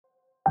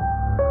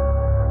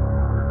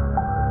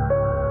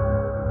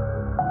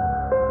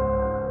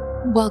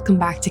Welcome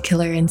back to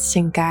Killer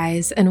Instinct,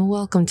 guys, and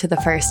welcome to the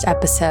first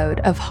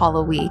episode of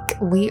Hollow Week.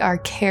 We are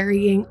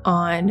carrying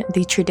on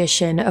the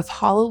tradition of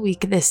Hollow Week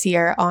this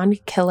year on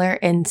Killer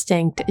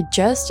Instinct,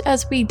 just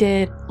as we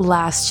did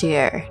last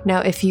year.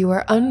 Now, if you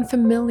are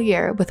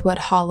unfamiliar with what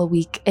Hollow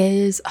Week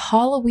is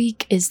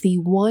the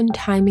one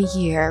time a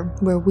year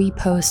where we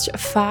post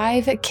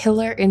 5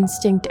 Killer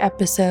Instinct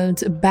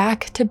episodes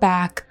back to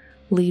back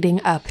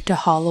leading up to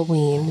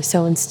Halloween.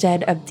 So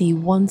instead of the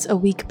once a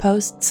week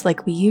posts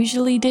like we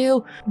usually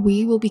do,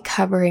 we will be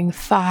covering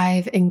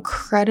 5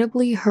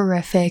 incredibly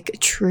horrific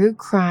true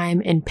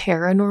crime and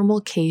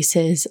paranormal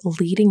cases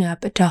leading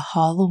up to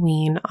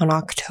Halloween on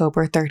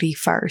October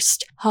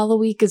 31st.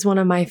 Halloween is one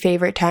of my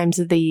favorite times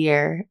of the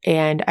year,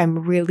 and I'm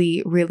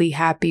really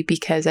happy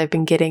because I've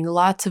been getting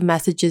lots of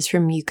messages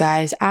from you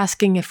guys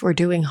asking if we're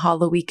doing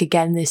Halloween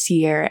again this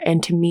year,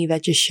 and to me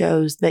that just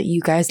shows that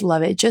you guys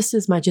love it just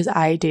as much as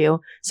I do.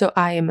 So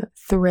I am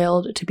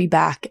thrilled to be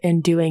back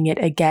and doing it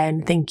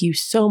again. Thank you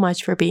so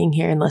much for being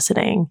here and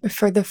listening.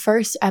 For the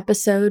first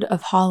episode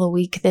of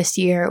Halloween this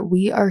year,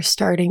 we are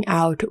starting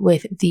out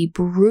with the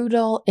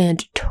brutal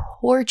and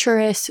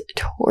torturous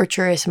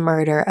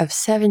murder of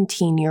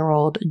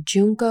 17-year-old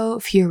Junko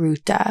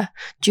Furuta.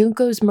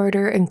 Junko's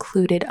murder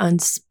included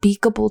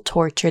unspeakable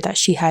torture that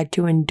she had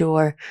to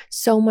endure,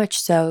 so much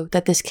so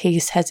that this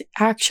case has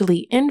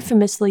actually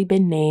infamously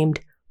been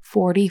named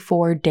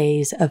 44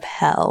 Days of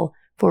Hell,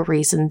 for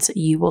reasons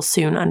you will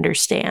soon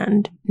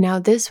understand. Now,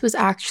 this was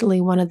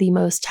actually one of the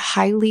most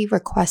highly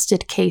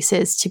requested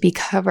cases to be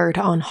covered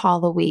on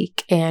Halloween,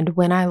 and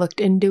when I looked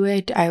into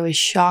it, I was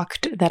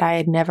shocked that I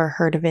had never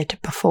heard of it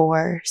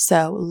before.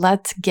 So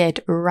let's get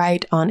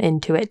right on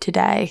into it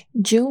today.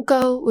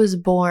 Junko was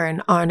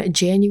born on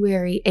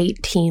January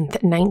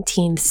 18th,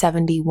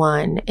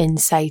 1971 in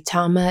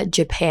Saitama,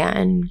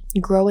 Japan.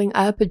 Growing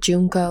up,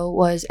 Junko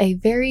was a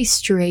very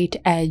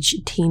straight-edge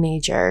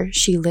teenager.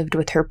 She lived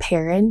with her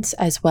parents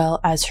as well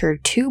as her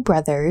 2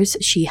 brothers.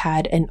 She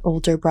had an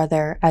older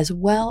brother as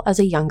well as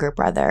a younger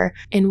brother.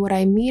 And what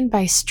I mean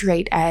by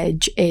straight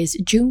edge is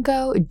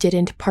Junko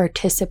didn't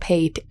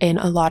participate in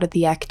a lot of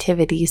the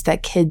activities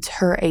that kids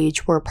her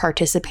age were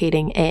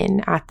participating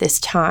in at this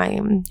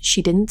time.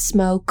 She didn't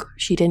smoke,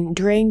 she didn't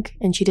drink,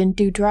 and she didn't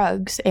do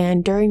drugs.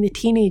 And during the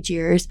teenage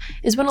years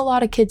is when a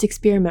lot of kids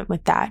experiment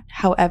with that.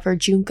 However,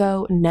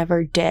 Junko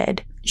never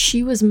did.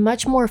 She was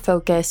much more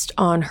focused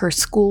on her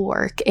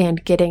schoolwork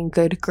and getting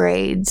good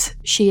grades.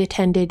 She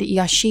attended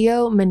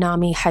Yashio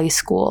Minami High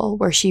School,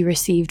 where she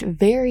received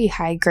very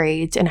high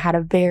grades and had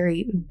a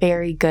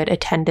very good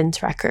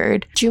attendance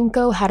record.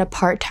 Junko had a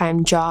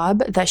part-time job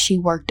that she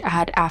worked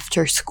at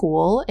after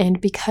school, and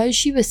because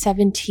she was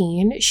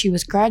 17, she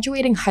was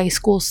graduating high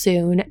school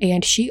soon,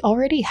 and she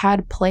already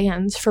had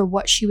plans for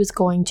what she was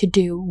going to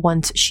do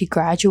once she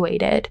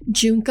graduated.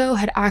 Junko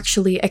had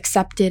actually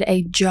accepted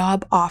a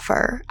job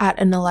offer at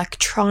an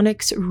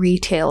electronics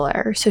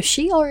retailer, so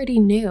she already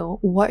knew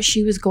what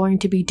she was going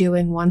to be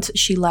doing once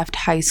she left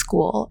high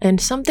school. And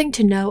something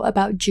to know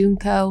about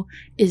Junko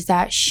is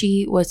that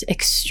she was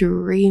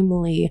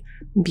extremely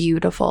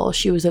beautiful.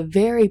 She was a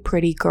very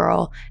pretty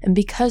girl, and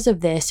because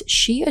of this,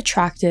 she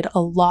attracted a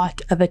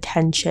lot of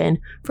attention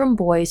from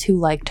boys who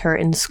liked her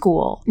in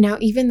school. Now,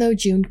 even though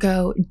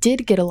Junko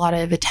did get a lot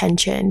of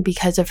attention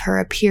because of her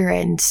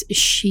appearance,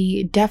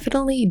 she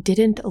definitely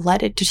didn't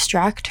let it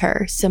distract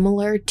her.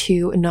 Similar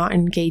to not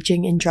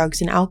engaging in drugs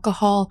and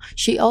alcohol,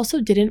 she also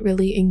didn't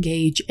really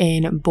engage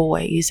in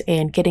boys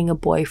and getting a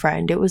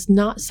boyfriend. It was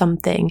not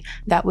something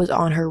that was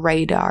on her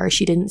radar.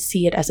 She didn't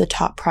see it as a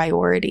top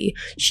priority.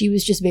 She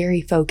was just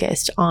very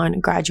focused on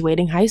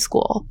graduating high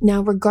school.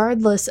 Now,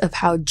 regardless of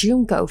how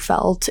Junko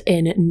felt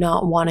in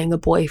not wanting a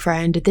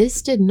boyfriend,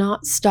 this did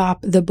not stop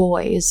the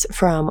boys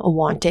from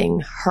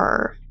wanting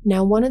her.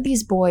 Now, one of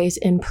these boys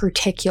in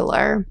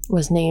particular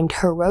was named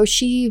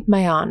Hiroshi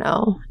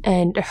Miyano,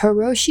 and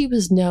Hiroshi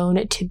was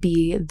known to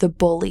be the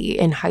bully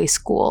in high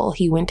school.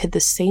 He went to the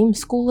same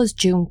school as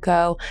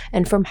Junko,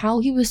 and from how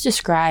he was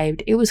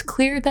described, it was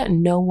clear that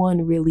no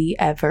one really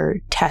ever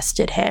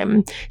tested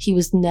him. He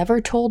was never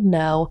told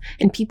no,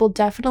 and people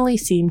definitely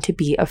seemed to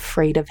be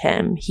afraid of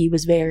him. He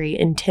was very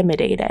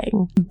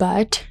intimidating.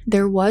 But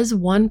there was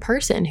one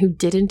person who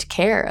didn't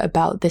care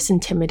about this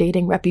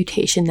intimidating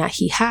reputation that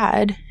he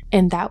had,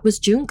 and that was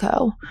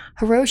Junko.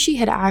 Hiroshi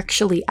had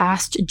actually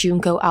asked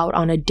Junko out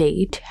on a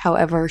date,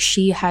 however,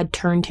 she had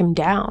turned him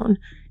down.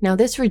 Now,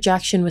 this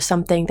rejection was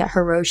something that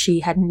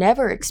Hiroshi had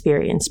never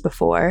experienced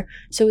before,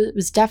 so it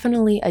was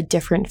definitely a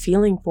different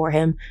feeling for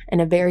him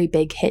and a very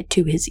big hit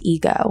to his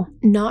ego.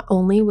 Not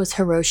only was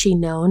Hiroshi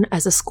known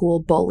as a school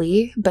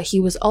bully, but he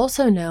was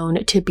also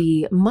known to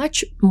be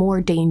much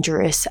more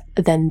dangerous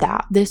than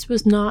that. This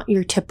was not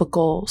your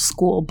typical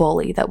school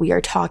bully that we are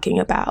talking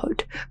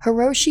about.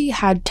 Hiroshi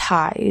had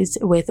ties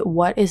with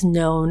what is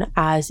known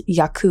as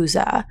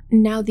Yakuza.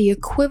 Now, the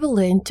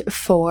equivalent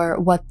for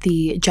what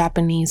the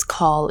Japanese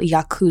call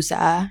Yakuza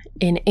Yakuza.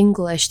 In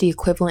English, the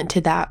equivalent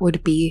to that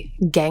would be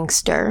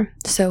gangster.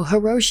 So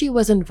Hiroshi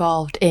was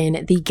involved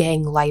in the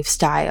gang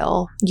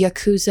lifestyle.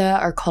 Yakuza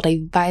are called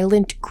a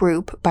violent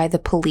group by the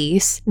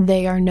police.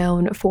 They are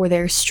known for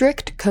their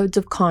strict codes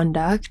of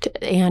conduct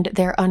and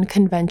their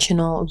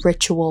unconventional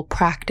ritual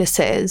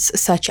practices,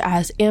 such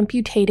as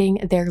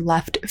amputating their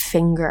left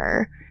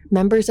finger.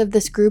 Members of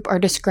this group are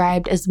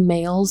described as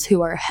males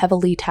who are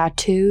heavily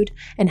tattooed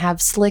and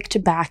have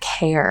slicked back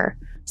hair.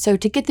 So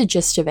to get the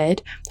gist of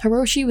it,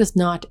 Hiroshi was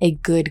not a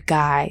good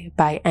guy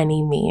by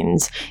any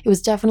means. It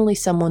was definitely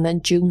someone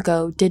that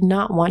Junko did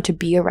not want to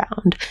be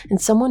around,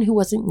 and someone who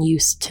wasn't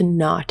used to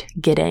not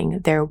getting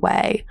their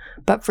way.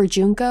 But for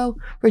Junko,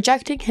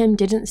 rejecting him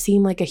didn't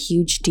seem like a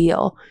huge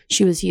deal.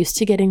 She was used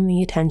to getting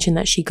the attention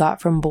that she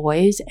got from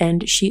boys,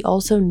 and she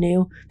also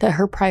knew that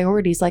her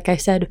priorities, like I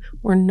said,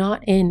 were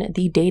not in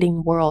the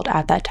dating world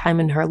at that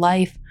time in her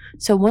life.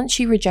 So once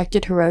she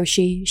rejected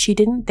Hiroshi, she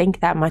didn't think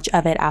that much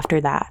of it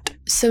after that.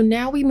 So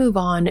now we move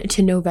on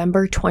to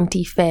November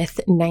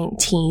 25th,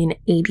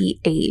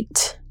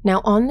 1988.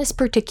 Now on this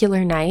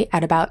particular night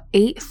at about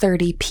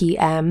 8:30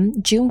 p.m.,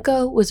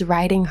 Junko was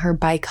riding her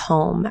bike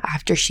home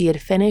after she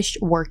had finished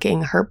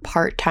working her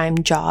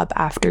part-time job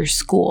after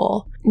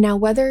school. Now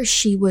whether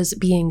she was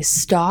being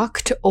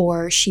stalked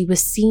or she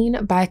was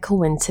seen by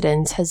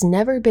coincidence has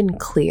never been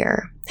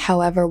clear.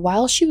 However,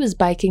 while she was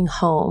biking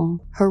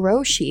home,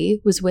 Hiroshi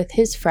was with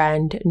his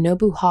friend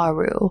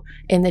Nobuharu,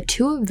 and the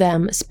two of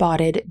them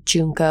spotted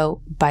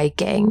Junko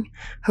biking.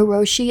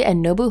 Hiroshi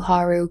and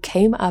Nobuharu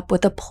came up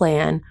with a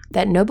plan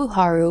that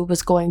Nobuharu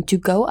was going to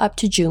go up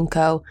to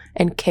Junko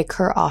and kick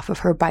her off of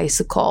her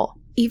bicycle.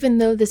 Even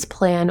though this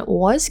plan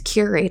was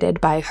curated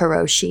by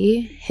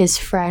Hiroshi, his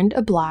friend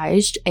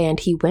obliged and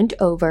he went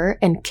over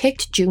and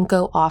kicked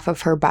Junko off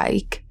of her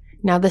bike.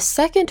 Now, the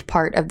second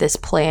part of this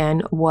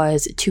plan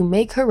was to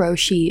make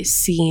Hiroshi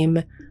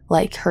seem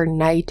like her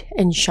knight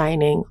in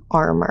shining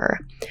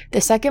armor.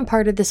 The second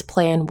part of this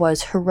plan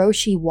was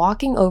Hiroshi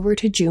walking over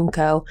to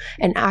Junko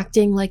and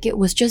acting like it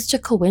was just a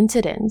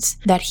coincidence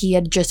that he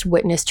had just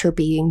witnessed her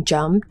being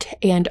jumped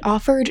and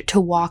offered to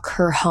walk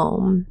her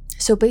home.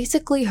 So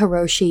basically,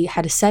 Hiroshi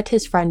had set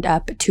his friend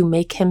up to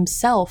make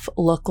himself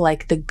look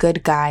like the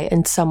good guy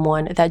and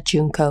someone that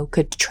Junko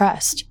could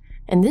trust.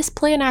 And this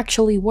plan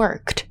actually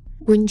worked.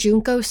 When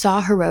Junko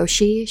saw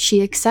Hiroshi,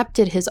 she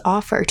accepted his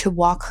offer to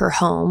walk her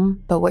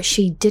home, but what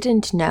she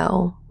didn't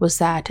know was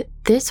that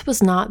this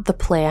was not the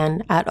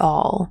plan at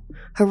all.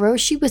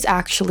 Hiroshi was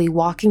actually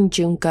walking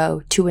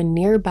Junko to a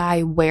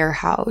nearby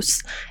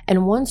warehouse,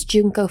 and once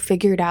Junko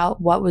figured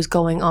out what was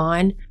going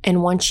on,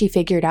 and once she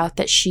figured out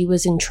that she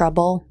was in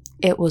trouble,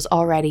 it was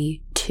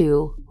already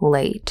too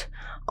late.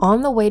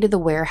 On the way to the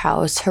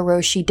warehouse,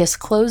 Hiroshi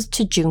disclosed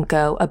to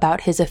Junko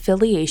about his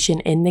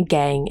affiliation in the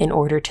gang in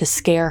order to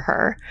scare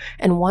her,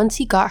 and once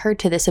he got her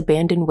to this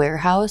abandoned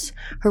warehouse,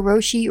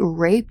 Hiroshi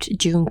raped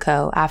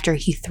Junko after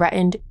he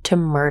threatened to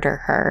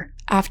murder her.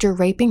 After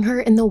raping her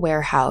in the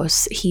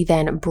warehouse, he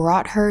then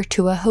brought her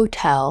to a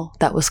hotel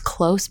that was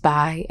close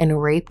by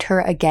and raped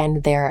her again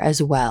there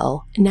as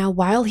well. Now,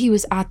 while he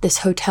was at this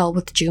hotel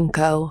with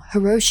Junko,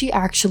 Hiroshi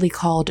actually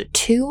called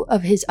two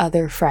of his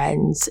other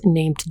friends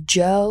named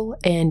Joe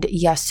and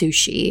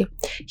Yasushi.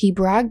 He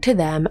bragged to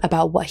them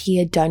about what he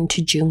had done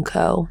to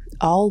Junko,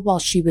 all while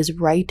she was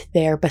right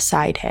there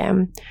beside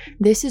him.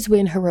 This is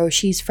when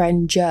Hiroshi's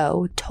friend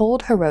Joe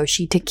told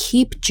Hiroshi to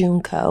keep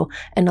Junko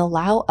and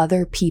allow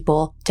other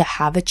people to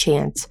have a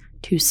chance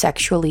to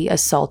sexually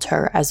assault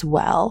her as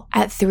well.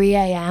 At 3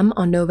 a.m.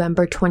 on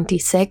November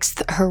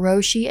 26th,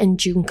 Hiroshi and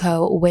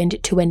Junko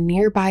went to a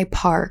nearby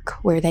park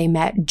where they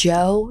met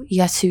Joe,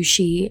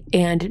 Yasushi,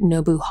 and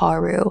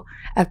Nobuharu.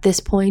 At this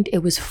point, it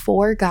was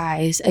 4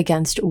 guys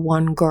against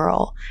 1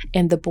 girl,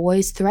 and the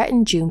boys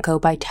threatened Junko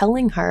by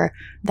telling her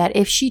that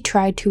if she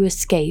tried to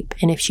escape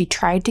and if she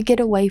tried to get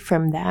away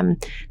from them,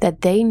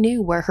 that they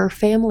knew where her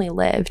family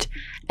lived,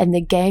 and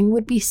the gang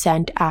would be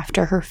sent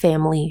after her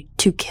family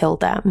to kill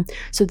them.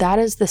 So that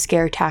is the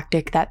scare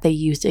tactic that they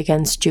used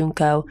against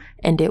Junko,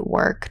 and it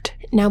worked.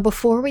 Now,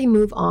 before we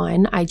move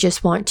on, I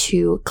just want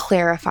to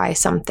clarify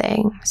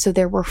something. So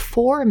there were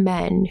 4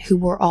 men who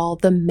were all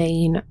the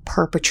main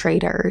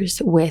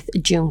perpetrators with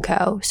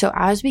Junko. So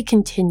as we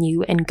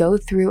continue and go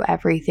through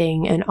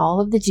everything and all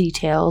of the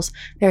details,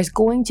 there's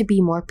going to be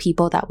more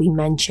people that we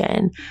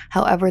mention.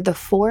 However, the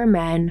 4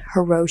 men,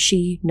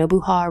 Hiroshi,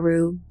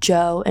 Nobuharu,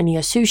 Joe, and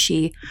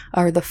Yasushi,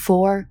 are the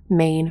 4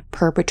 main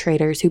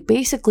perpetrators who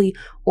basically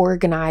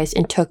organized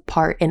and took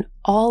part in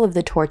all of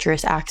the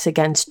torturous acts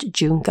against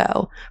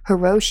Junko,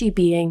 Hiroshi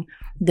being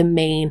the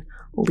main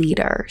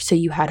leader. So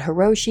you had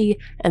Hiroshi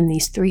and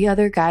these 3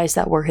 other guys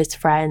that were his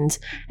friends,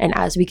 and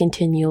as we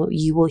continue,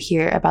 you will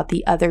hear about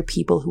the other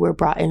people who were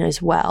brought in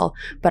as well,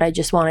 but I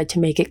just wanted to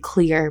make it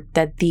clear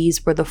that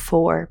these were the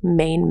 4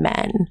 main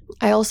men.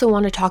 I also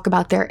want to talk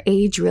about their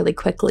age really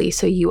quickly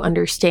so you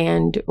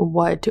understand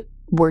what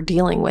we're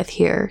dealing with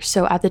here.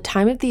 So at the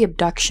time of the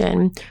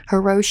abduction,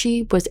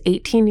 Hiroshi was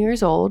 18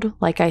 years old.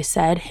 Like I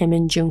said, him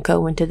and Junko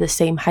went to the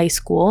same high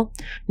school.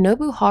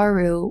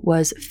 Nobuharu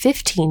was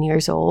 15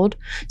 years old,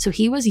 so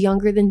he was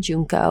younger than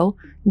Junko.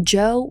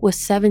 Joe was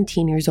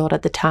 17 years old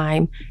at the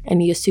time,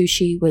 and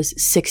Yasushi was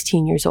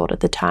 16 years old at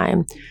the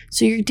time.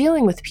 So you're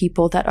dealing with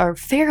people that are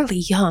fairly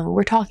young.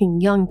 We're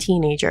talking young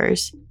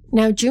teenagers.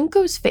 Now,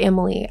 Junko's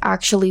family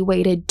actually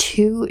waited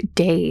 2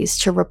 days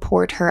to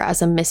report her as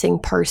a missing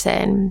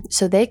person.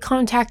 So they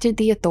contacted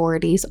the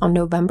authorities on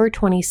November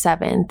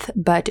 27th,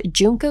 but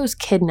Junko's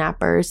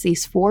kidnappers,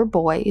 these 4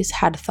 boys,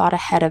 had thought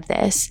ahead of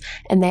this,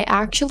 and they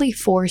actually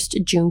forced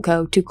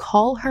Junko to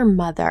call her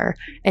mother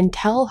and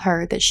tell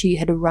her that she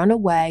had run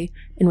away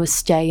and was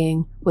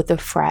staying with a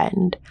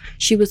friend.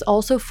 She was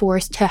also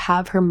forced to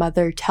have her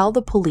mother tell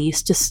the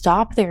police to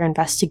stop their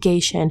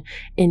investigation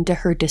into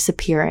her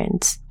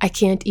disappearance. I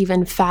can't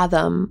even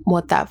fathom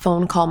what that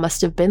phone call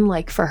must have been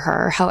like for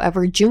her.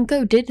 However,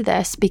 Junko did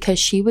this because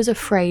she was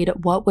afraid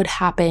what would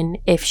happen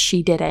if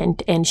she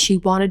didn't, and she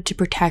wanted to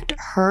protect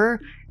her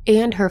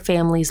and her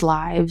family's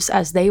lives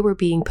as they were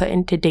being put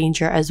into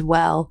danger as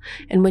well.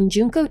 And when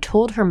Junko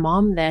told her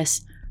mom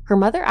this, her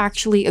mother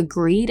actually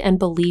agreed and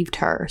believed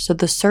her, so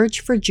the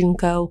search for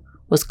Junko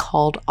was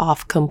called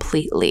off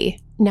completely.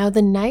 Now,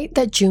 the night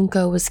that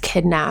Junko was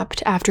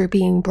kidnapped, after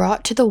being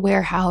brought to the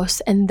warehouse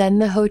and then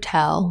the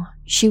hotel,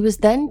 she was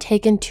then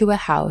taken to a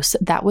house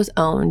that was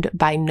owned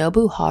by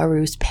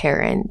Nobuharu's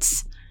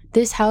parents.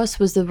 This house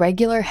was the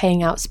regular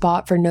hangout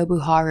spot for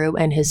Nobuharu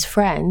and his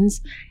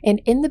friends, and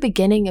in the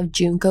beginning of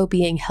Junko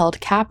being held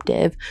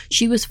captive,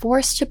 she was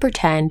forced to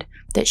pretend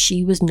that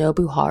she was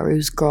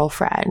Nobuharu's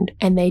girlfriend.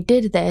 And they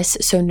did this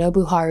so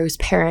Nobuharu's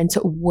parents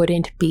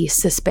wouldn't be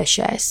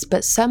suspicious.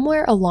 But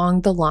somewhere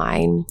along the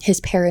line, his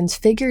parents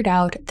figured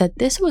out that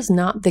this was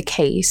not the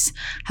case.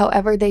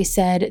 However, they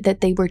said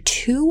that they were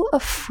too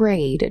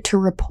afraid to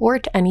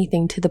report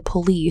anything to the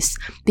police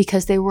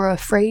because they were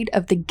afraid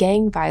of the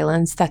gang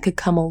violence that could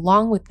come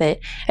along with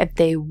it if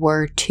they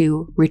were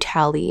to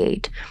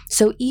retaliate.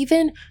 So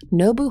even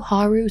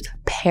Nobuharu's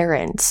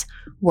parents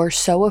were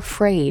so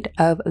afraid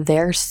of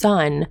their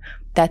son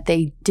that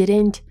they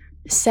didn't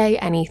say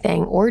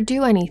anything or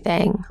do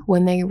anything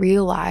when they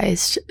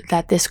realized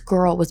that this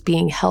girl was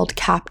being held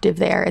captive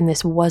there and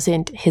this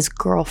wasn't his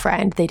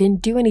girlfriend. They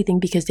didn't do anything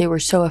because they were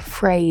so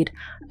afraid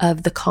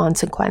of the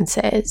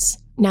consequences.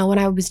 Now, when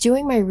I was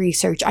doing my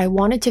research, I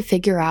wanted to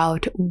figure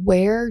out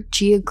where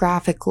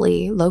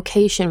geographically,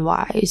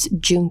 location-wise,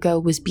 Junko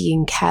was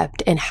being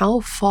kept and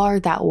how far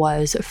that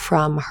was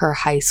from her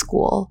high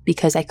school,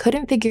 because I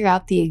couldn't figure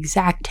out the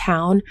exact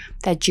town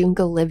that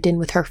Junko lived in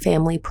with her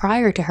family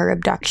prior to her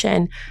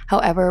abduction.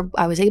 However,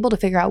 I was able to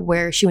figure out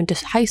where she went to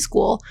high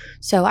school,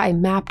 so I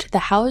mapped the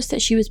house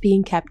that she was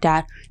being kept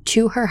at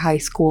to her high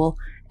school,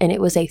 and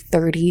it was a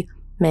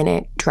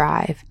 30-minute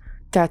drive.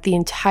 Throughout the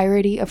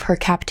entirety of her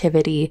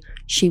captivity,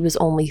 she was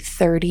only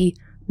 30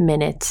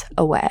 minutes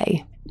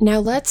away. Now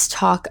let's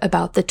talk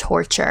about the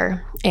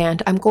torture.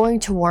 And I'm going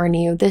to warn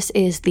you, this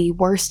is the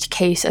worst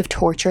case of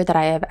torture that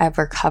I have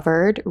ever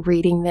covered.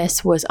 Reading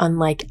this was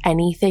unlike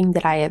anything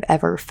that I have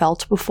ever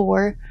felt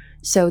before.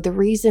 So the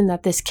reason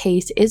that this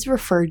case is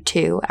referred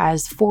to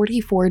as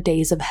 44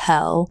 Days of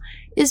Hell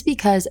is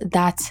because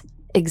that's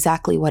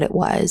exactly what it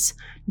was.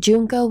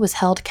 Junko was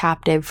held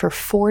captive for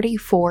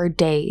 44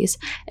 days,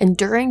 and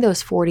during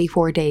those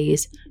 44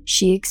 days,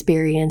 she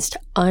experienced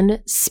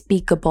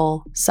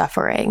unspeakable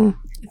suffering.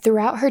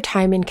 Throughout her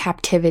time in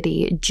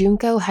captivity,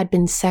 Junko had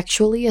been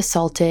sexually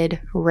assaulted,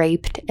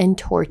 raped, and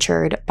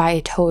tortured by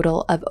a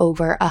total of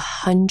over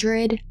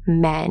 100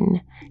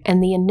 men.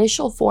 And the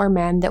initial 4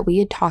 men that we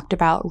had talked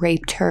about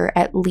raped her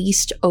at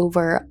least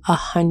over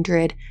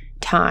 100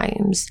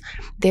 times.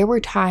 There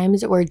were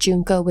times where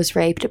Junko was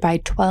raped by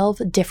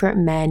 12 different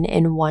men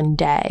in one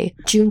day.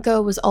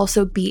 Junko was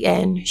also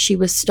beaten, she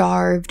was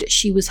starved,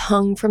 she was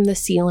hung from the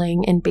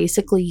ceiling and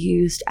basically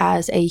used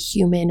as a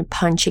human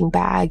punching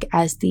bag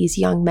as these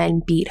young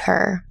men beat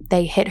her.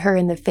 They hit her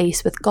in the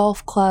face with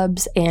golf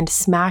clubs and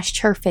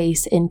smashed her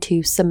face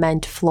into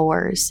cement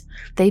floors.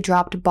 They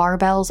dropped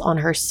barbells on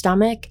her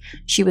stomach.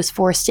 She was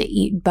forced to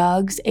eat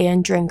bugs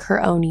and drink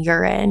her own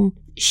urine.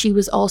 She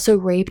was also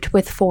raped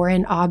with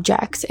foreign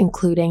objects,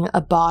 including a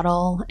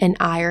bottle, an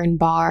iron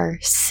bar,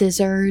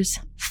 scissors,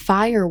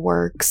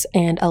 fireworks,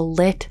 and a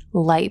lit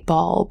light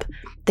bulb.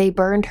 They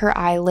burned her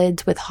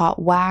eyelids with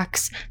hot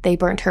wax, they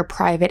burnt her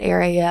private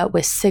area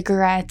with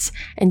cigarettes,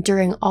 and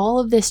during all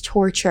of this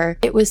torture,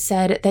 it was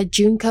said that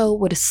Junko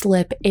would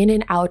slip in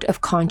and out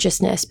of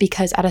consciousness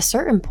because at a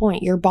certain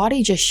point, your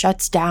body just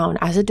shuts down.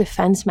 As a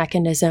defense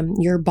mechanism,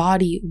 your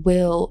body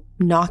will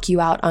knock you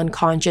out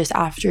unconscious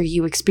after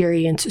you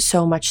experience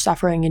so much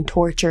suffering and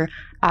torture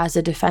as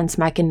a defense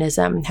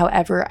mechanism.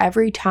 However,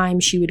 every time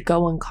she would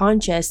go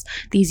unconscious,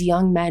 these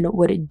young men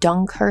would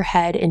dunk her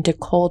head into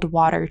cold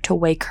water to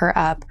wake her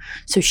up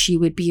so she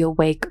would be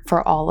awake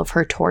for all of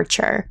her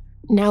torture.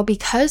 Now,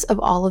 because of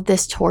all of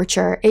this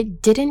torture,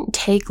 it didn't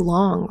take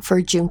long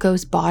for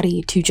Junko's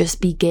body to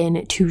just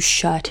begin to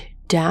shut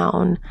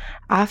down.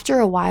 After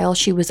a while,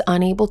 she was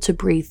unable to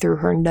breathe through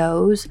her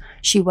nose.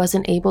 She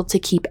wasn't able to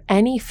keep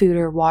any food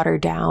or water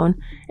down.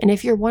 And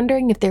if you're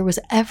wondering if there was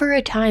ever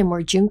a time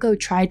where Junko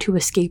tried to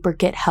escape or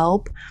get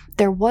help,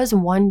 there was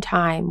one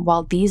time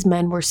while these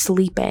men were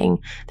sleeping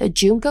that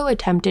Junko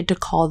attempted to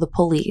call the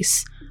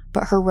police.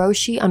 But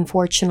Hiroshi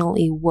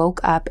unfortunately woke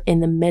up in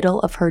the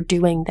middle of her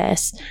doing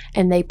this,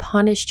 and they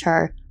punished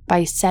her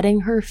by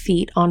setting her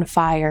feet on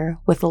fire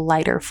with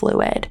lighter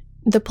fluid.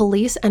 The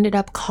police ended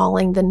up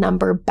calling the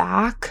number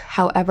back.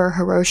 However,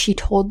 Hiroshi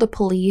told the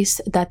police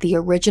that the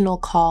original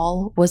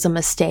call was a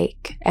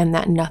mistake and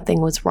that nothing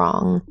was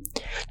wrong.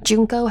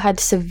 Junko had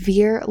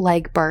severe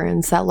leg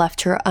burns that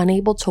left her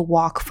unable to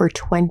walk for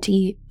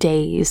 20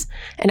 days,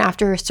 and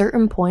after a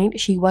certain point,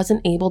 she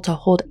wasn't able to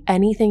hold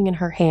anything in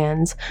her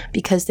hands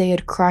because they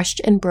had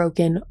crushed and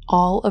broken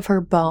all of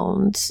her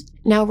bones.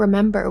 Now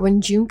remember,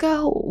 when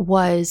Junko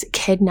was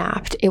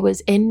kidnapped, it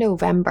was in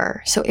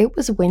November, so it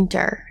was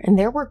winter, and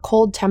there were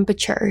cold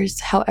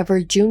temperatures.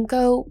 However,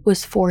 Junko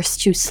was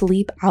forced to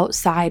sleep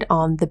outside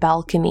on the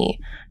balcony.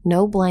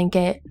 No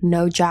blanket,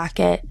 no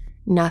jacket,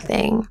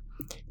 nothing.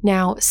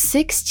 Now,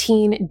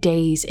 16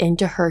 days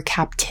into her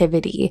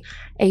captivity,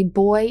 a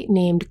boy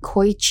named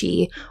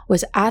Koichi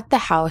was at the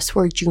house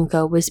where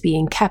Junko was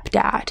being kept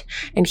at,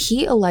 and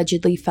he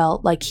allegedly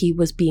felt like he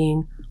was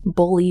being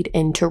bullied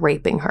into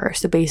raping her.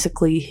 So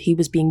basically, he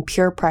was being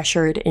peer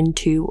pressured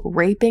into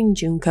raping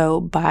Junko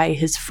by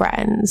his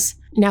friends.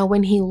 Now,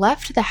 when he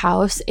left the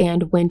house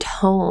and went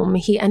home,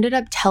 he ended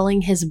up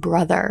telling his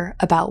brother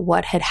about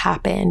what had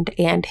happened,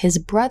 and his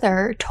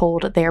brother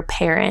told their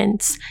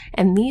parents,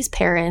 and these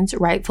parents,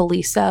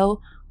 rightfully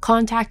so,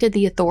 contacted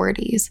the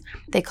authorities.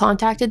 They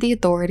contacted the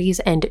authorities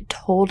and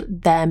told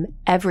them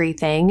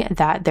everything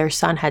that their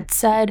son had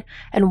said,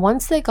 and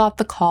once they got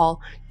the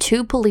call,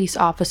 2 police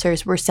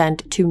officers were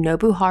sent to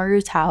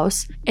Nobuharu's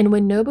house, and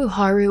when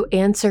Nobuharu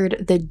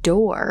answered the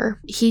door,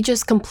 he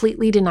just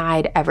completely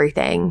denied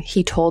everything.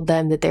 He told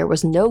them that there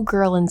was no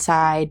girl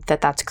inside,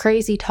 that that's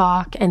crazy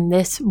talk, and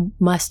this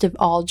must have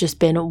all just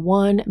been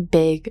one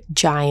big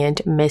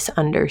giant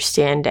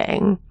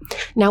misunderstanding.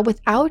 Now,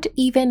 without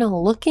even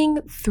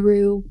looking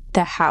through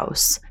the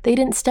house, they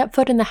didn't step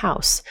foot in the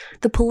house.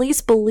 The police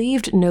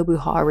believed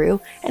Nobuharu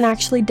and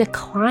actually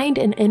declined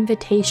an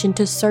invitation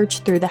to search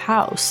through the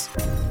house.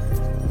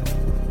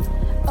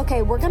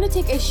 Okay, we're going to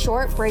take a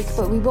short break,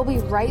 but we will be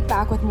right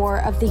back with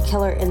more of the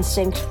Killer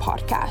Instinct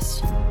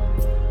podcast.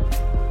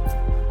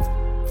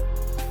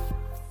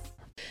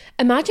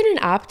 Imagine an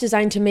app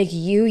designed to make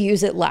you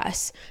use it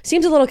less.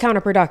 Seems a little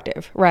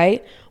counterproductive,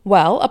 right?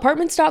 Well,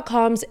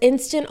 Apartments.com's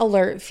Instant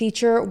Alert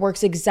feature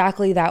works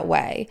exactly that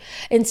way.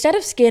 Instead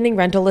of scanning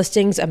rental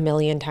listings a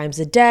million times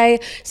a day,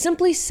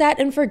 simply set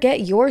and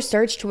forget your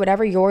search to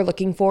whatever you're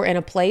looking for in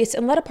a place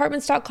and let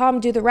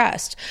Apartments.com do the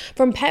rest.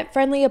 From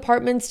pet-friendly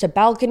apartments to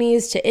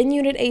balconies to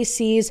in-unit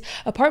ACs,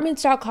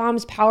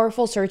 Apartments.com's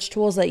powerful search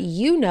tools let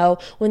you know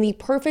when the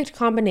perfect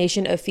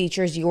combination of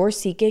features you're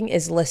seeking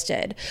is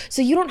listed.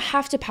 So you don't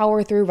have to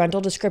power through rental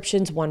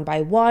descriptions one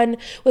by one.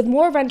 With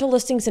more rental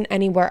listings than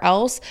anywhere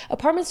else,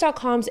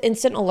 Apartments.com's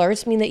instant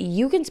alerts mean that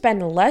you can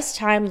spend less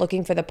time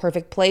looking for the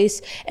perfect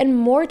place and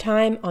more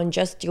time on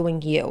just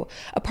doing you.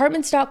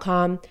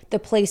 Apartments.com, the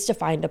place to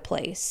find a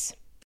place.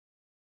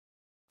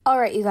 All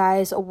right, you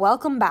guys,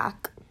 welcome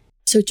back.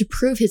 So to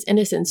prove his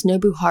innocence,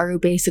 Nobuharu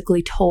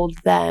basically told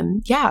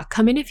them, yeah,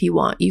 come in if you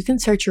want. You can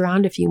search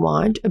around if you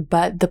want,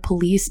 but the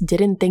police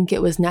didn't think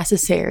it was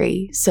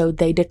necessary, so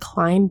they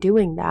declined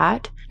doing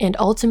that. And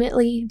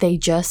ultimately, they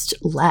just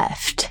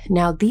left.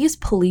 Now, these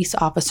police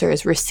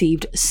officers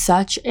received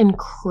such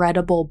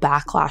incredible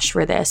backlash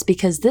for this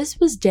because this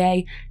was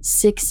day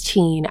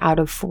 16 out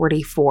of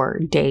 44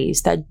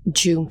 days that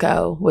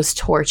Junko was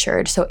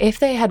tortured. So if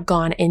they had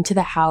gone into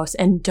the house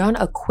and done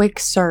a quick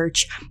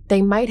search,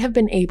 they might have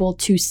been able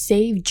to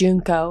save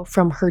Junko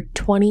from her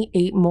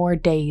 28 more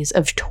days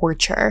of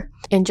torture.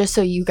 And just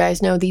so you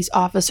guys know, these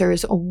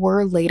officers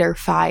were later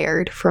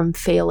fired from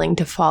failing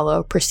to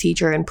follow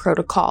procedure and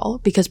protocol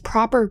because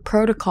proper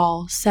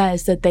protocol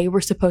says that they were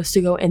supposed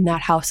to go in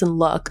that house and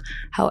look.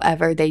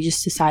 However, they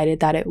just decided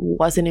that it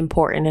wasn't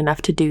important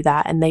enough to do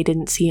that and they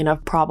didn't see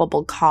enough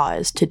probable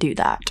cause to do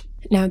that.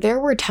 Now, there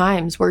were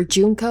times where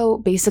Junko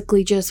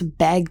basically just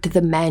begged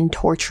the men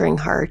torturing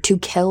her to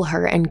kill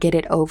her and get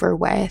it over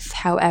with.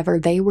 However,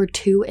 they were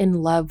too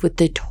in love with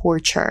the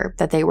torture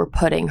that they were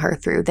putting her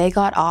through. They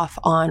got off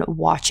on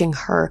watching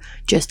her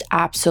just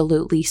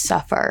absolutely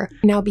suffer.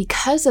 Now,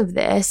 because of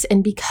this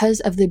and because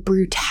of the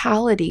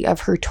brutality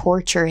of her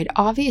torture, it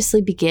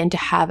obviously began to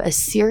have a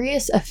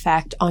serious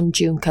effect on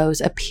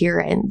Junko's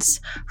appearance.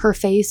 Her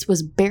face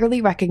was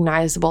barely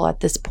recognizable at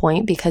this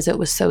point because it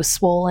was so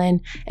swollen,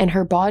 and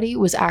her body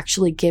was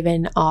actually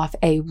given off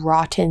a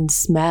rotten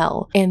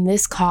smell, and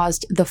this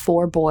caused the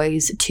 4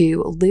 boys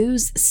to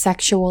lose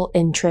sexual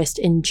interest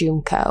in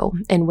Junko.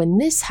 And when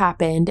this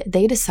happened,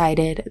 they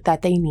decided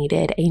that they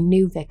needed a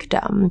new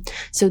victim.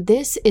 So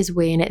this is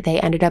when they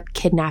ended up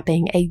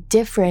kidnapping a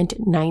different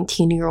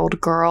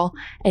 19-year-old girl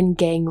and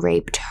gang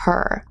raped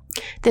her.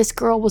 This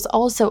girl was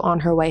also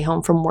on her way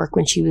home from work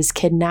when she was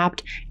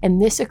kidnapped,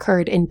 and this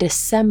occurred in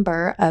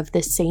December of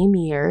the same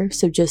year,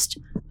 so just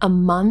a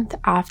month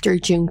after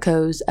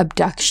Junko's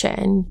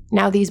abduction.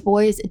 Now, these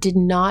boys did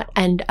not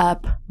end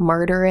up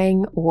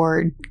murdering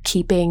or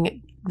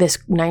keeping this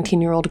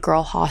 19-year-old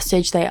girl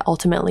hostage. They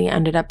ultimately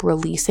ended up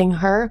releasing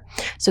her,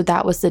 so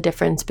that was the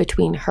difference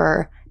between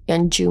her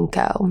and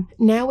Junko.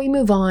 Now we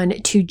move on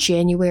to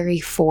January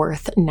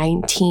 4th,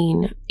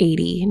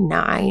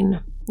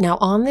 1989. Now,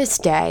 on this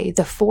day,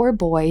 the 4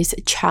 boys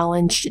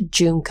challenged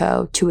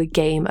Junko to a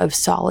game of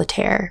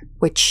solitaire,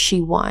 which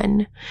she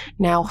won.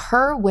 Now,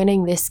 her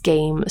winning this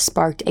game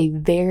sparked a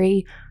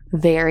very,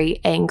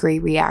 very angry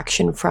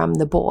reaction from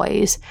the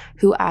boys,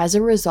 who as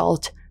a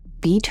result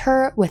beat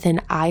her with an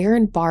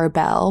iron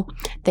barbell.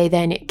 They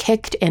then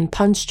kicked and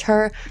punched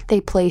her. They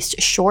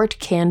placed short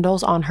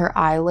candles on her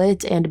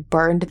eyelids and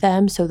burned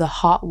them so the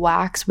hot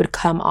wax would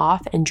come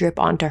off and drip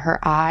onto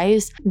her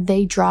eyes.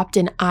 They dropped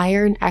an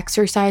iron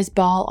exercise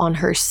ball on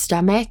her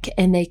stomach,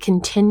 and they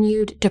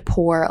continued to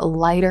pour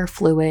lighter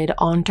fluid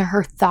onto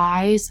her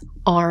thighs,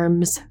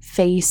 arms,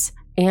 face,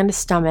 and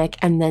stomach,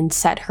 and then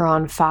set her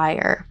on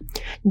fire.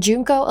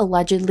 Junko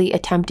allegedly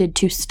attempted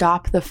to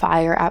stop the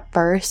fire at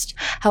first.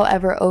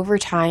 However, over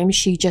time,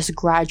 she just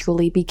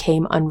gradually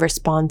became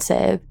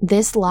unresponsive.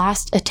 This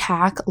last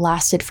attack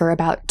lasted for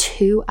about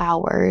 2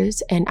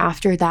 hours, and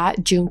after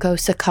that, Junko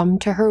succumbed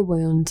to her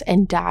wounds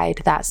and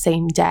died that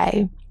same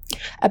day.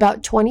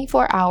 About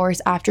 24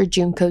 hours after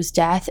Junko's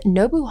death,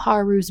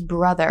 Nobuharu's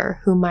brother,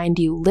 who, mind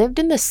you, lived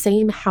in the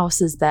same house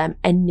as them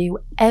and knew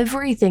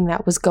everything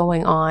that was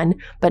going on,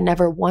 but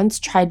never once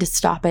tried to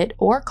stop it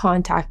or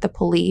contact the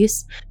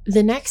police,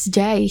 the next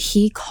day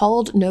he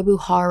called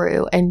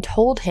Nobuharu and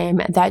told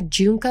him that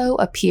Junko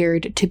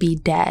appeared to be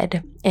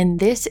dead. And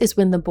this is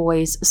when the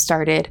boys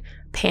started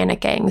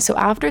panicking. So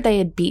after they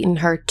had beaten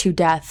her to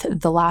death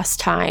the last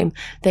time,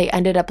 they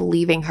ended up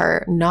leaving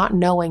her, not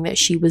knowing that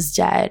she was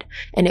dead.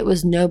 And it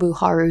was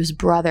Nobuharu's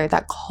brother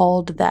that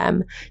called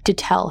them to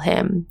tell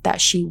him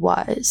that she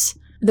was.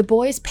 The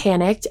boys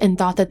panicked and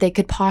thought that they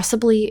could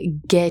possibly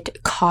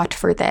get caught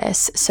for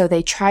this, so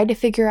they tried to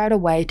figure out a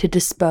way to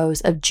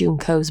dispose of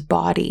Junko's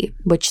body,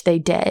 which they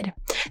did.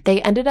 They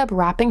ended up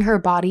wrapping her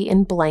body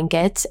in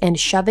blankets and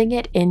shoving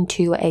it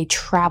into a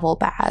travel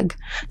bag.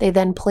 They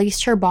then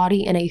placed her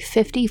body in a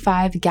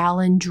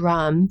 55-gallon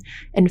drum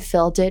and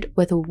filled it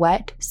with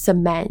wet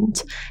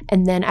cement.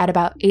 And then at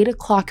about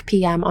 8:00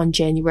 p.m. on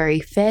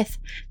January 5th,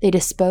 they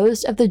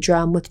disposed of the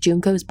drum with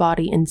Junko's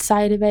body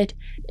inside of it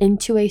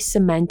into a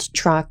cement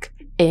truck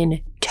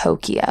in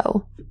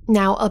Tokyo.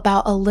 Now,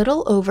 about a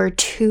little over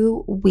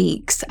 2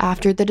 weeks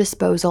after the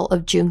disposal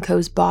of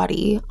Junko's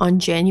body, on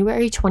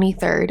January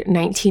 23rd,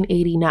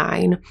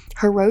 1989,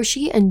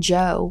 Hiroshi and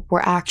Joe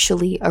were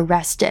actually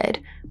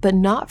arrested, but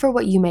not for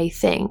what you may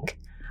think.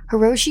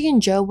 Hiroshi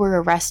and Joe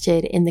were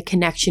arrested in the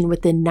connection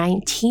with the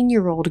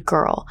 19-year-old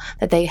girl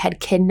that they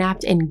had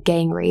kidnapped and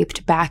gang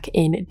raped back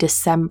in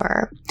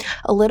December.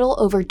 A little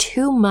over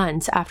 2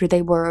 months after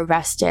they were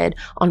arrested,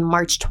 on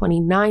March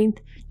 29th,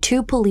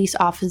 2 police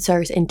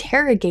officers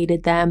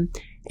interrogated them,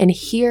 and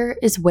here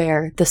is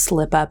where the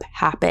slip-up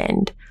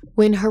happened.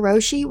 When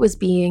Hiroshi was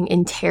being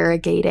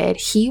interrogated,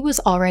 he was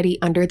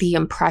already under the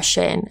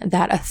impression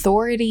that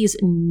authorities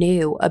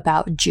knew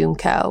about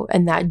Junko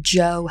and that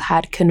Joe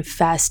had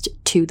confessed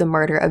to the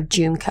murder of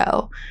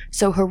Junko.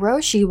 So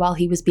Hiroshi, while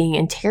he was being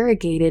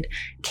interrogated,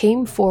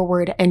 came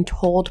forward and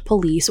told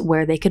police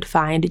where they could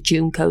find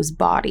Junko's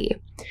body.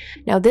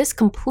 Now, this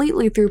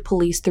completely threw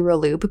police through a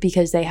loop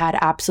because they had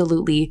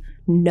absolutely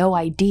no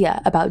idea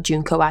about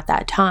Junko at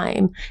that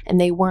time, and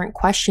they weren't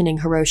questioning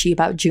Hiroshi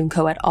about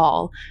Junko at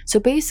all. So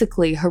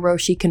basically,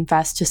 Hiroshi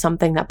confessed to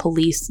something that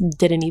police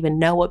didn't even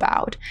know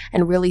about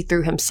and really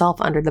threw himself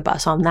under the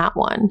bus on that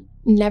one.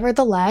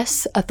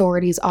 Nevertheless,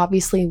 authorities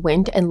obviously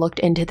went and looked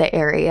into the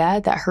area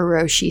that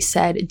Hiroshi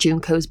said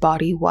Junko's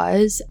body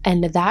was,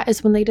 and that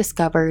is when they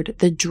discovered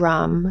the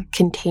drum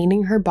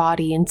containing her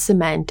body in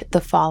cement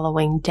the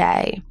following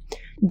day.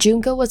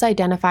 Junko was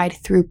identified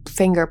through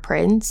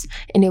fingerprints,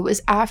 and it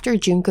was after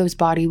Junko's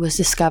body was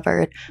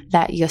discovered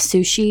that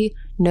Yasushi,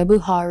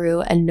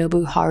 Nobuharu, and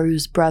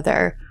Nobuharu's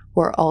brother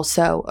were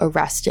also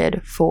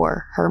arrested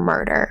for her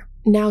murder.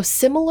 Now,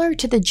 similar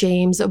to the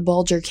James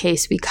Bulger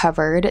case we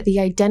covered,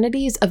 the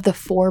identities of the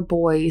 4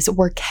 boys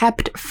were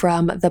kept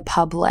from the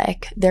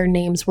public. Their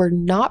names were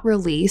not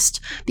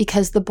released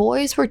because the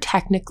boys were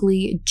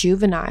technically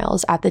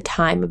juveniles at the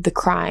time of the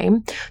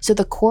crime, so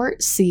the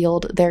court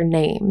sealed their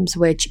names,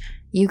 which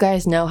you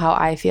guys know how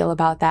I feel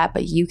about that,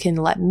 but you can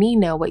let me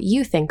know what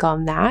you think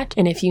on that.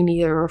 And if you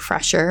need a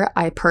refresher,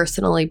 I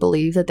personally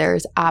believe that there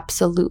is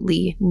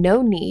absolutely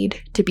no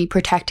need to be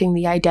protecting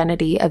the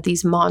identity of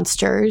these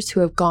monsters who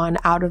have gone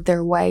out of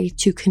their way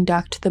to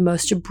conduct the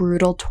most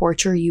brutal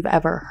torture you've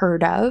ever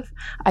heard of.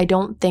 I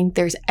don't think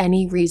there's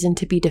any reason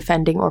to be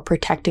defending or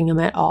protecting them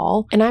at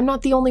all. And I'm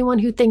not the only one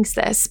who thinks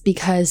this,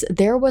 because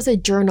there was a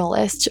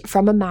journalist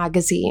from a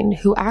magazine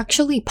who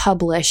actually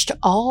published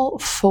all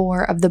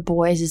 4 of the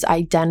boys'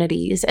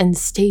 identities and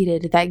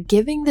stated that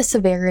given the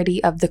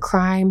severity of the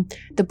crime,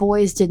 the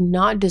boys did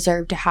not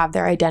deserve to have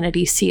their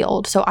identities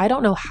sealed. So I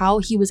don't know how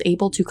he was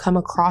able to come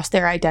across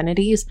their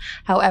identities.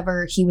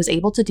 However, he was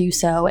able to do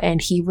so,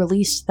 and he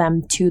released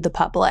them to the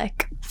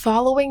public.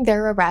 Following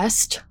their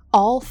arrest,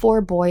 all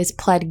 4 boys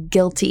pled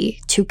guilty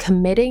to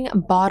committing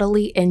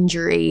bodily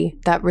injury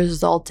that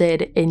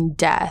resulted in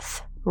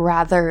death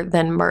rather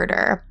than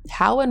murder.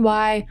 How and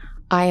why,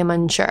 I am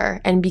unsure.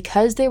 And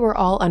because they were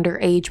all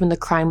underage when the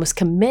crime was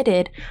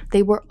committed,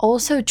 they were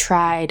also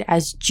tried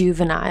as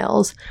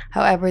juveniles.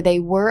 However, they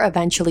were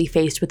eventually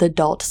faced with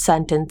adult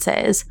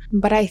sentences.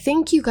 But I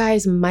think you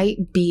guys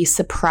might be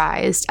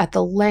surprised at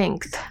the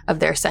length of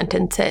their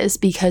sentences,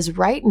 because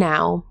right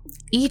now,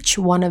 each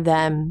one of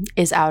them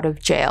is out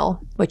of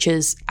jail, which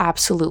is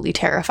absolutely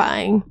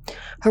terrifying.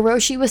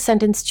 Hiroshi was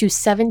sentenced to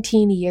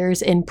 17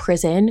 years in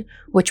prison,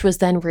 which was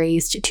then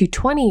raised to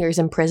 20 years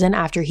in prison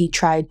after he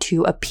tried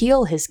to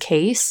appeal his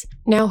case.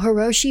 Now,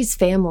 Hiroshi's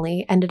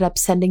family ended up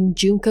sending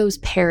Junko's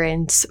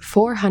parents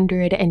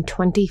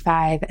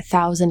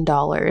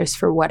 $425,000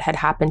 for what had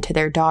happened to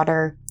their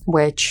daughter,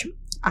 which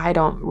I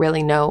don't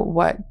really know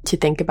what to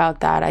think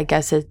about that. I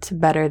guess it's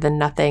better than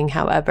nothing.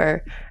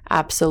 However,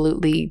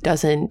 absolutely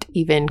doesn't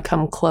even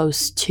come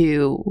close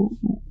to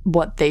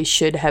what they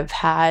should have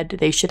had.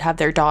 They should have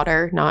their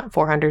daughter, not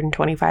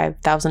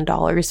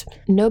 $425,000.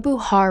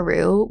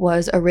 Nobuharu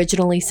was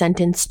originally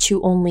sentenced to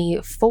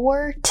only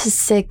 4 to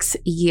 6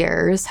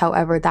 years.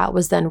 However, that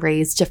was then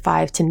raised to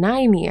 5 to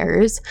 9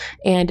 years.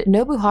 And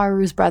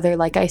Nobuharu's brother,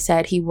 like I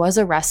said, he was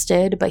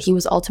arrested, but he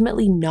was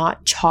ultimately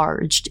not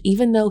charged,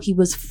 even though he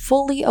was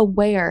fully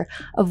aware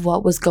of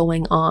what was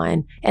going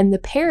on. And the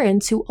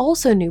parents, who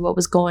also knew what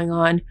was going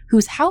on,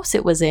 whose house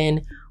it was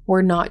in,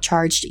 were not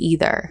charged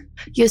either.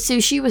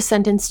 Yasushi was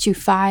sentenced to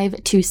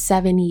 5 to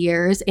 7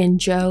 years,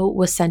 and Joe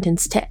was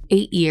sentenced to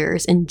 8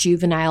 years in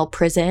juvenile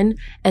prison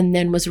and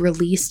then was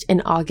released in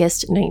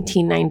August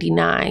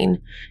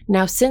 1999.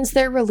 Now, since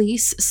their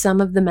release, some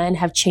of the men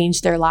have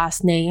changed their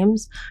last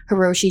names.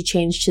 Hiroshi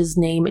changed his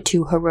name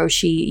to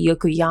Hiroshi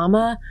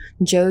Yokoyama.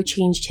 Joe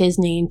changed his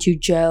name to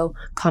Joe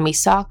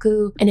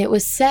Kamisaku. And it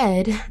was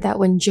said that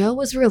when Joe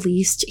was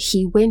released,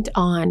 he went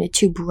on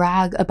to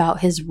brag about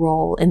his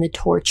role in the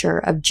torture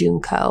of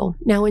Junko.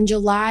 Now, in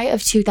July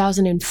of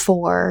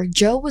 2004,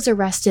 Joe was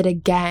arrested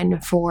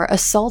again for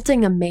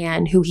assaulting a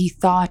man who he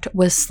thought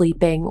was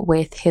sleeping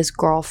with his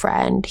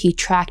girlfriend. He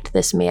tracked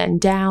this man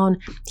down,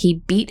 he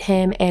beat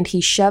him, and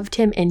he shoved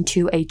him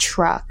into a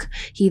truck.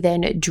 He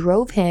then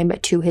drove him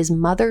to his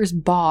mother's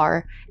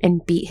bar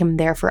and beat him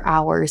there for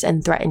hours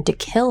and threatened to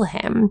kill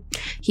him.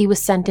 He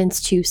was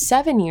sentenced to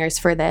 7 years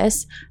for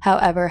this,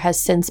 however,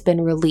 has since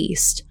been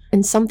released.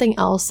 And something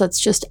else that's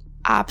just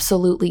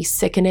absolutely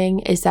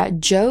sickening is that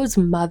Joe's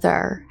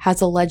mother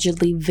has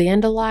allegedly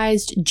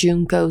vandalized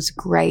Junko's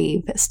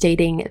grave,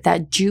 stating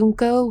that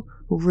Junko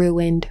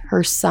ruined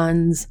her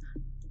son's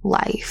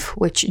life,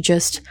 which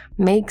just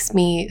makes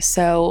me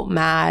so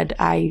mad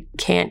I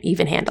can't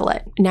even handle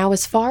it. Now,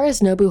 as far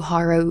as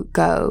Nobuharu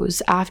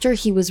goes, after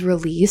he was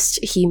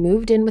released, he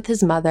moved in with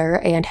his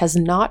mother and has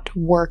not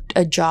worked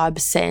a job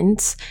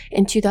since.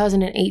 In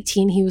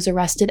 2018, he was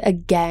arrested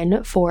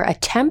again for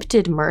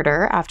attempted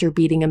murder after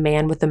beating a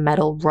man with a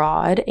metal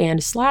rod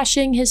and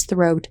slashing his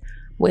throat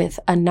with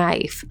a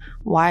knife.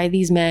 Why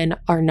these men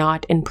are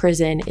not in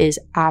prison is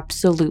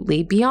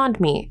absolutely beyond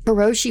me.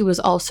 Hiroshi was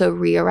also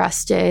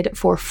rearrested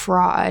for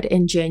fraud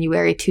in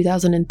January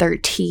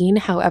 2013.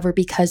 However,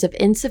 because of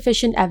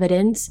insufficient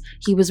evidence,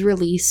 he was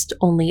released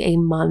only a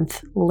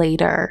month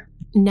later.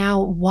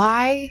 Now,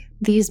 why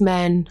these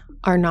men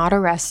are not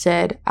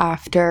arrested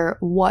after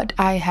what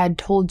I had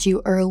told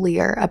you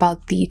earlier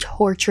about the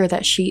torture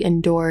that she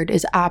endured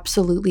is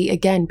absolutely,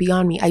 again,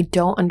 beyond me. I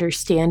don't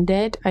understand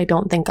it. I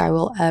don't think I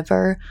will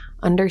ever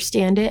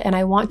understand it. And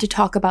I want to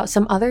talk about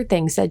some other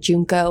things that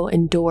Junko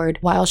endured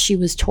while she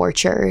was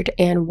tortured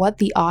and what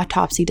the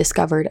autopsy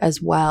discovered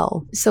as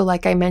well. So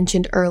like I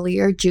mentioned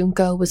earlier,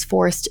 Junko was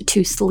forced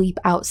to sleep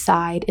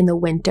outside in the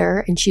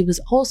winter, and she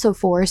was also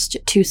forced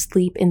to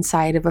sleep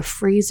inside of a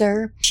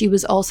freezer. She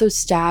was also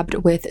stabbed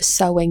with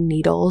sewing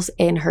needles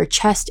in her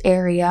chest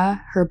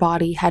area. Her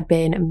body had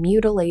been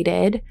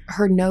mutilated.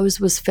 Her nose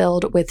was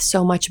filled with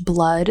so much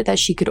blood that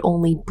she could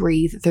only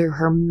breathe through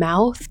her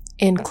mouth.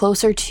 And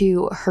closer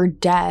to her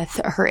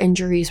death, her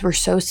injuries were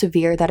so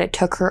severe that it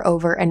took her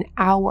over an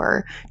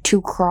hour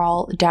to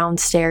crawl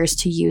downstairs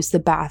to use the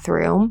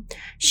bathroom.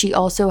 She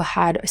also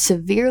had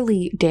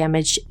severely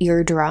damaged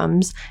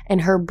eardrums,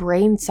 and her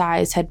brain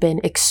size had been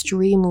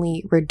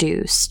extremely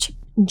reduced.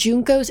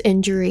 Junko's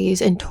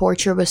injuries and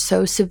torture was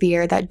so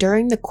severe that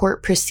during the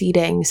court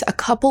proceedings, a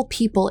couple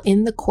people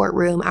in the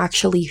courtroom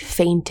actually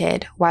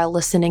fainted while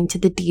listening to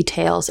the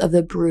details of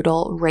the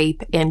brutal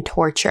rape and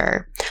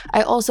torture.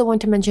 I also want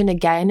to mention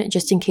again,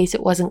 just in case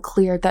it wasn't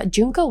clear, that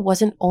Junko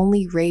wasn't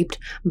only raped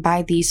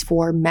by these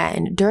 4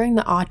 men. During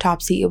the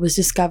autopsy, it was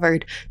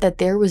discovered that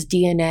there was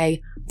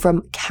DNA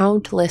from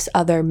countless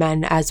other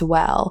men as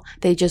well.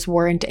 They just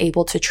weren't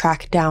able to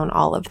track down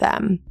all of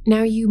them.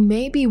 Now, you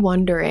may be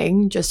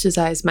wondering, just as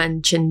I've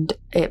mentioned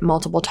it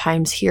multiple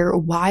times here,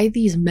 why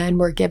these men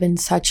were given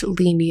such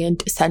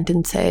lenient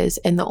sentences.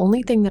 And the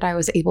only thing that I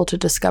was able to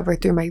discover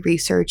through my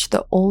research,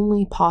 the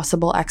only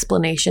possible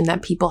explanation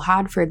that people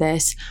had for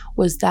this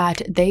was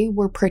that they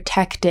were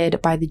protected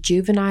by the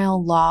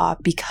juvenile law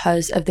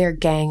because of their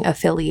gang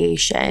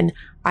affiliation.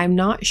 I'm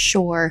not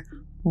sure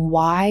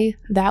why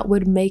that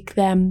would make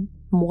them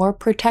more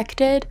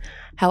protected.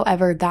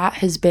 However, that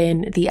has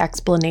been the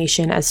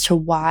explanation as to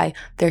why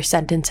their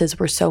sentences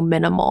were so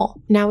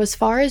minimal. Now, as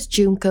far as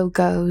Junko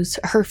goes,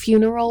 her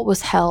funeral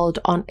was held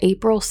on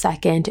April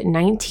 2nd,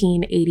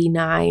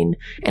 1989,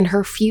 and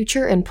her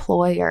future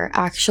employer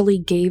actually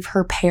gave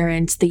her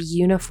parents the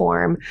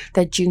uniform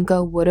that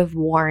Junko would have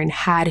worn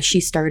had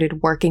she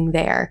started working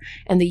there,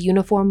 and the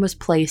uniform was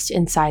placed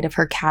inside of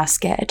her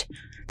casket.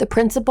 The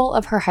principal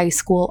of her high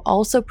school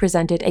also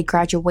presented a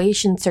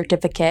graduation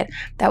certificate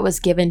that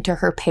was given to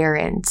her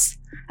parents.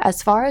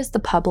 As far as the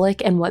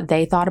public and what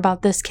they thought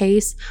about this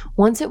case,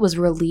 once it was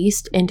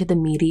released into the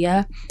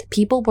media,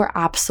 people were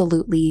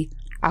absolutely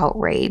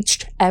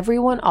outraged.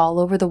 Everyone all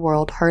over the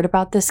world heard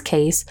about this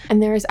case,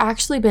 and there has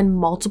actually been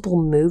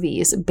multiple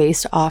movies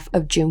based off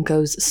of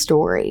Junko's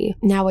story.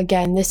 Now,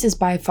 again, this is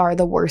by far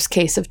the worst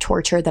case of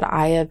torture that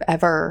I have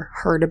ever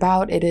heard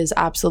about. It is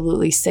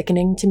absolutely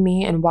sickening to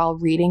me, and while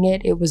reading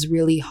it, it was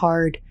really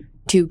hard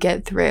to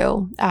get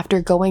through.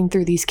 After going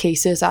through these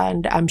cases,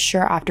 and I'm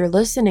sure after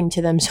listening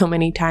to them so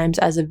many times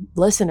as a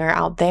listener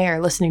out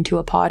there, listening to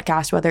a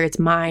podcast, whether it's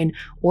mine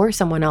or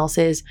someone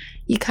else's,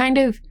 you kind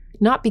of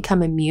not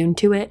become immune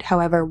to it.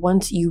 However,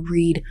 once you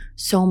read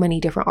so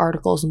many different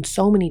articles and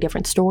so many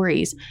different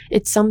stories,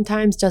 it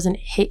sometimes doesn't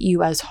hit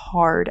you as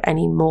hard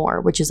anymore,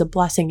 which is a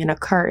blessing and a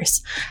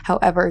curse.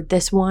 However,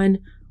 this one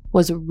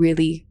was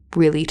really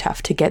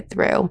tough to get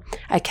through.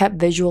 I kept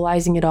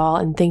visualizing it all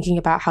and thinking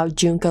about how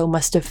Junko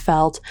must have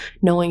felt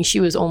knowing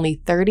she was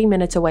only 30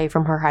 minutes away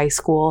from her high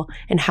school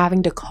and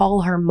having to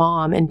call her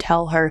mom and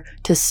tell her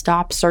to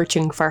stop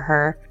searching for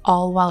her,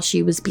 all while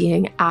she was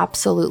being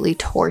absolutely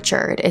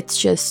tortured.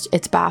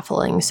 It's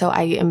baffling. So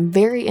I am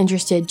very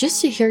interested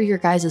just to hear your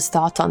guys'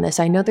 thoughts on this.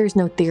 I know there's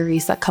no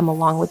theories that come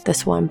along with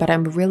this one, but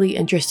I'm really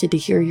interested to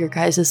hear your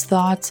guys'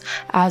 thoughts.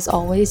 As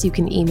always, you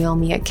can email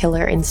me at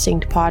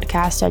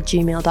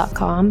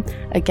killerinstinctpodcast@gmail.com.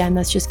 Again,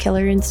 that's just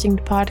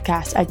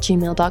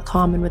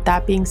killerinstinctpodcast@gmail.com. And with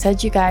that being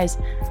said, you guys,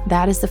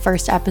 that is the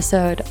first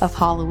episode of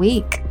Hollow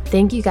Week.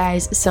 Thank you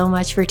guys so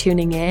much for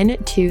tuning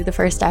in to the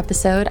first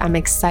episode. I'm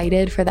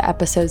excited for the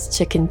episodes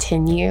to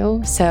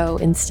continue. So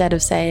instead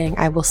of saying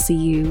I will see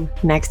you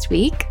next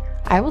week,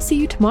 I will see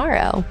you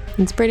tomorrow.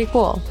 It's pretty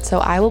cool. So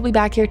I will be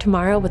back here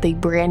tomorrow with a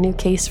brand new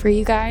case for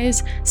you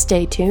guys.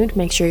 Stay tuned.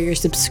 Make sure you're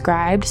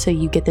subscribed so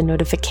you get the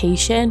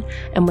notification.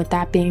 And with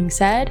that being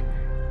said,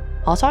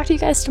 I'll talk to you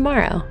guys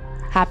tomorrow.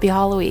 Happy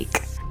Hollow Week.